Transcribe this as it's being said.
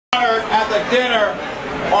Honored at the dinner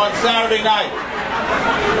on Saturday night.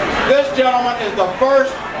 This gentleman is the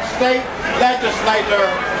first state legislator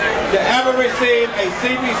to ever receive a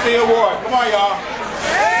CBC award. Come on, y'all.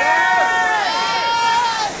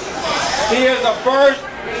 He is the first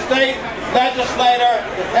state legislator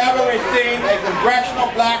to ever receive a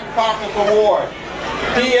Congressional Black Caucus award.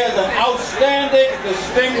 He is an outstanding,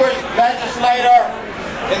 distinguished legislator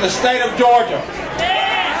in the state of Georgia.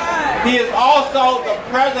 He is also the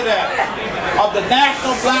president of the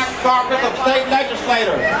National Black Caucus of State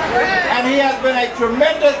Legislators. And he has been a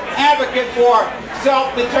tremendous advocate for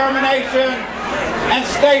self-determination and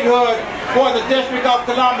statehood for the District of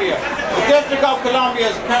Columbia. The District of Columbia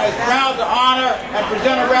is proud to honor and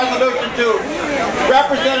present a resolution to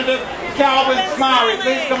Representative Calvin Smiley.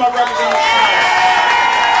 Please come up, Representative Smiley.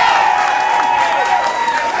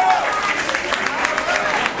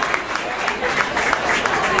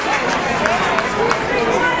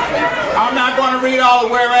 I'm not going to read all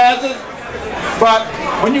the whereases, but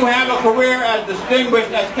when you have a career as distinguished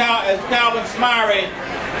as Calvin Smiley,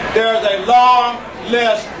 there's a long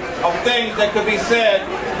list of things that could be said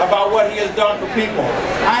about what he has done for people.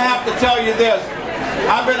 I have to tell you this.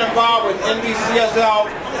 I've been involved with NBCSL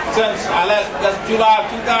since July of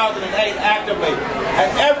 2008 actively. And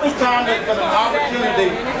every time there's been an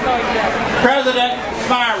opportunity, President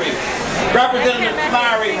Smiley, Representative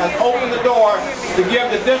Smiley has opened the door to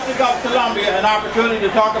give the District of Columbia an opportunity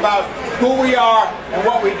to talk about who we are and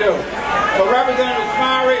what we do. So Representative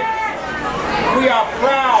Smiley, we are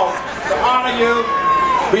proud to honor you.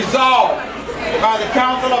 Resolved by the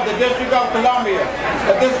Council of the District of Columbia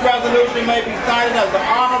that this resolution may be cited as the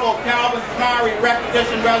Honorable Calvin Smiley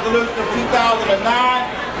Recognition Resolution of 2009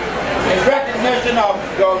 in recognition of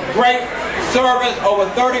your great service over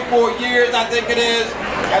 34 years, I think it is,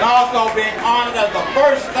 and also being honored as the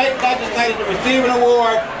first state legislator to receive an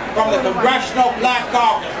award from the Congressional Black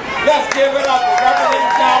Caucus. Let's give it up for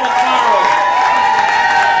Representative Calvin Smiley.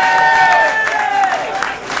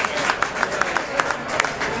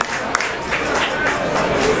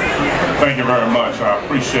 Thank you very much. I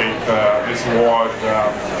appreciate this award.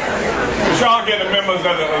 Could y'all get the members of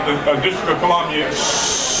the District of Columbia?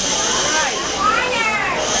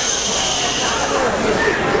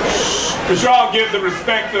 Could y'all give the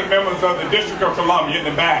respective members of the District of Columbia in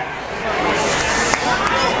the back?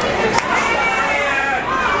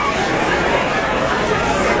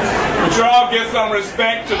 Could y'all give some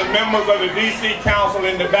respect to the members of the D.C. Council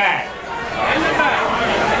in the back?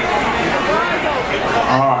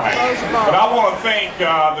 All right. But I want to thank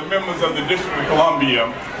the members of the District of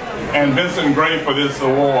Columbia and Vincent Gray for this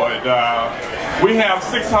award. We have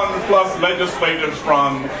 600 plus legislators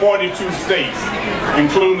from 42 states,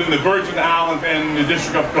 including the Virgin Islands and the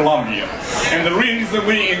District of Columbia. And the reason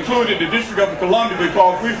we included the District of Columbia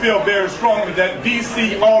because we feel very strongly that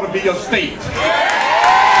D.C. ought to be a state.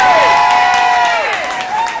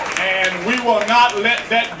 We will not let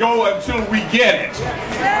that go until we get it.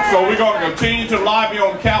 So we're going to continue to lobby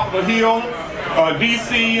on Capitol Hill.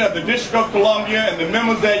 D.C., the District of Columbia, and the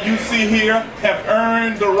members that you see here have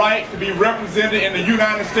earned the right to be represented in the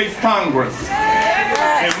United States Congress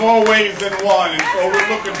in more ways than one. And so we're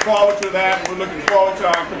looking forward to that. We're looking forward to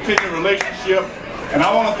our continued relationship. And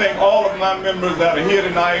I want to thank all of my members that are here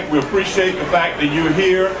tonight. We appreciate the fact that you're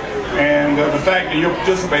here and the fact that you're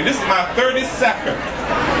participating. This is my 32nd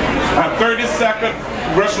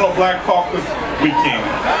Congressional Black Caucus weekend.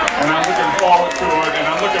 And I'm looking forward to it, and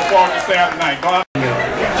I'm looking forward to Saturday night.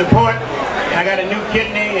 Support. I got a new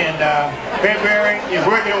kidney, and February is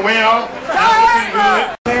working well. I'm looking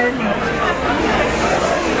good. Very much.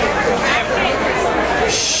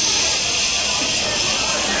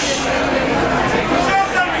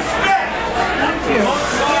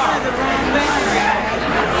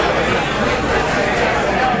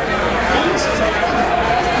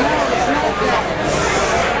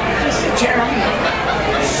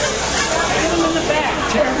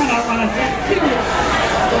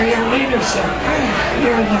 For your leadership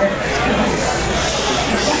here in the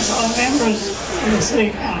thank all members of the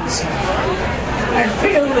City Council. I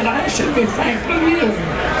feel that I should be thanking you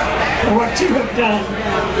for what you have done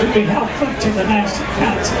to be helpful to the National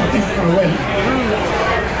Council of Berlin.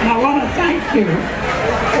 And I want to thank you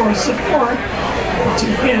for support that you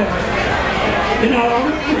give. You know,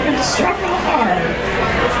 you can struggle hard,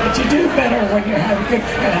 but you do better when you have good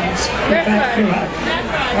friends who back you up.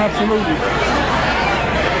 Absolutely.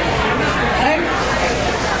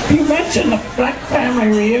 You mentioned the Black Family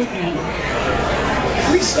Reunion.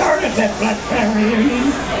 We started that Black Family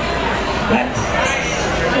Reunion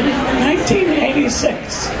in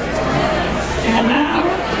 1986. And now,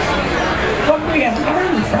 what we have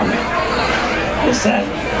learned from it is that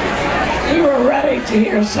we were ready to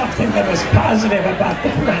hear something that was positive about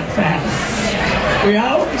the Black family. We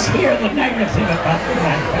always hear the negative about the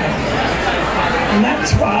Black family. And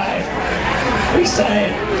that's why we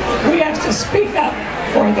say we have to speak up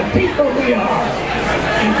for the people we are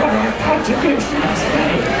and what our contribution has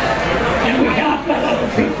made. And we can't let other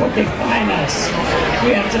people define us.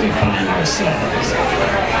 We have to define ourselves.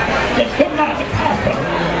 It could not have happened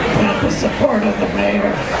without the support of the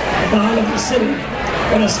mayor and all of the city.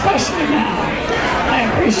 But especially now, I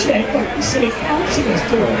appreciate what the city council is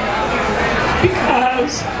doing.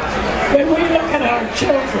 Because when we look at our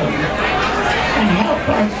children and help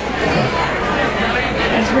our children,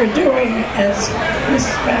 as we're doing, as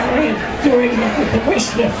Mrs. Barry is doing with the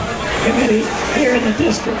Wish List Committee here in the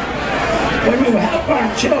district, when we help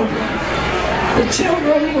our children, the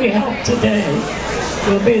children we help today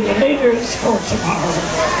will be the leaders for tomorrow.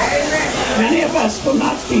 Many of us will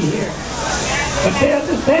not be here, but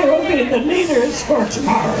they will be the leaders for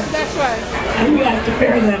tomorrow. That's right. And we have to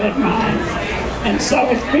bear that in mind. And so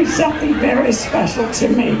it means something very special to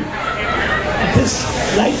me at this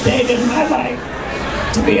late date in my life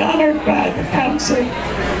to be honored by the Council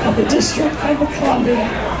of the District of Columbia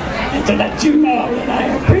and to let you know that I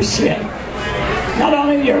appreciate not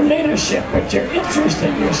only your leadership, but your interest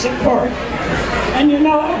and your support. And you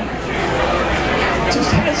know, to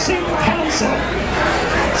see the Council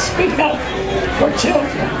speak up for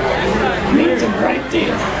children means a great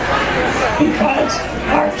deal, because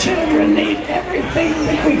our children need everything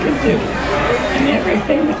that we can do and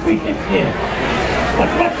everything that we can give. But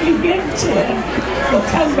what we give to them will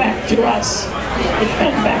come back to us. It will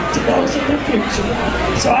come back to those in the future.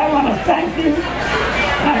 So I want to thank you.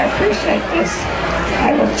 I appreciate this.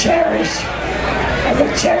 I will cherish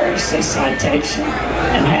this citation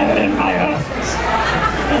and have it in my office.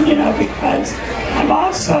 And you know, because I'm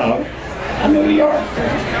also a New Yorker.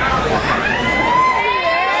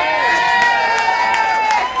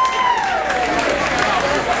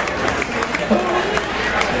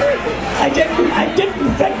 I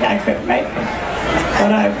didn't think I could make it,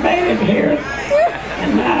 but I've made it here,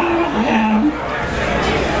 and now I am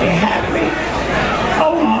a happy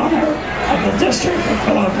homeowner of the District of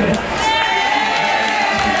Columbia.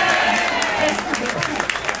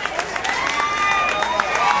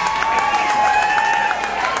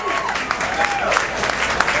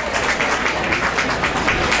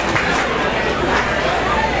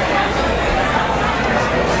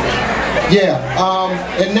 Yeah,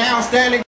 and now standing